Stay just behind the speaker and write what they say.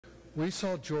We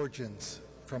saw Georgians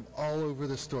from all over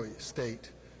the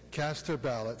state cast their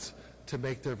ballots to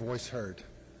make their voice heard.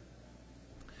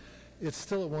 It's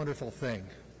still a wonderful thing.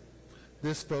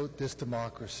 This vote, this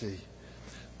democracy,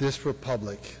 this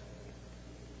republic.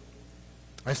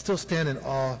 I still stand in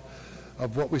awe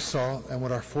of what we saw and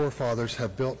what our forefathers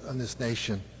have built on this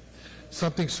nation.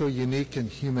 Something so unique in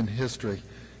human history.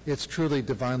 It's truly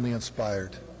divinely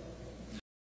inspired.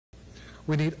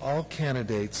 We need all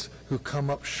candidates who come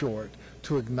up short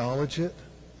to acknowledge it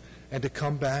and to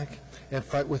come back and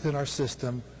fight within our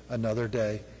system another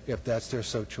day if that's their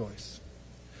choice.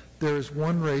 There is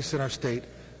one race in our state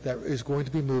that is going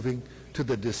to be moving to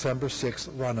the December 6th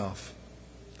runoff.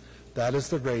 That is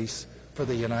the race for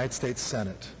the United States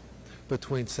Senate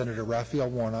between Senator Raphael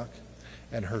Warnock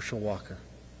and Herschel Walker.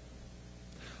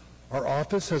 Our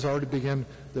office has already begun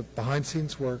the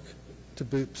behind-the-scenes work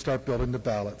to start building the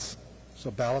ballots. So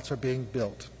ballots are being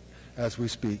built as we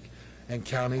speak, and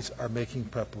counties are making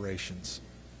preparations.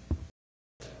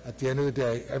 At the end of the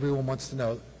day, everyone wants to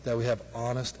know that we have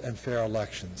honest and fair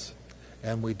elections,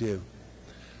 and we do.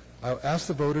 I ask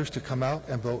the voters to come out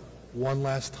and vote one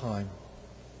last time.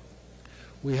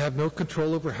 We have no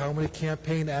control over how many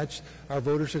campaign ads our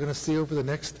voters are going to see over the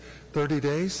next 30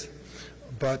 days,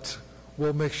 but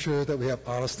we'll make sure that we have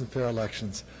honest and fair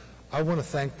elections. I want to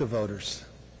thank the voters.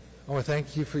 I want to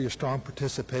thank you for your strong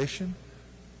participation.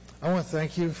 I want to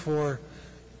thank you for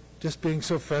just being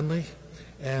so friendly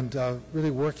and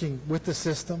really working with the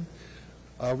system.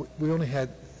 We only had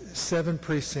 7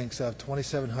 precincts out of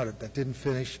 2,700 that didn't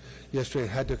finish yesterday,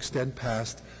 had to extend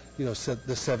past, the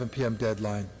 7 p.m.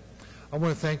 deadline. I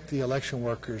want to thank the election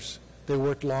workers. They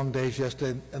worked long days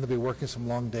yesterday, and they'll be working some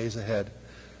long days ahead.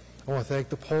 I want to thank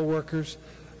the poll workers,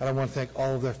 and I want to thank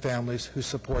all of their families who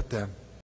support them.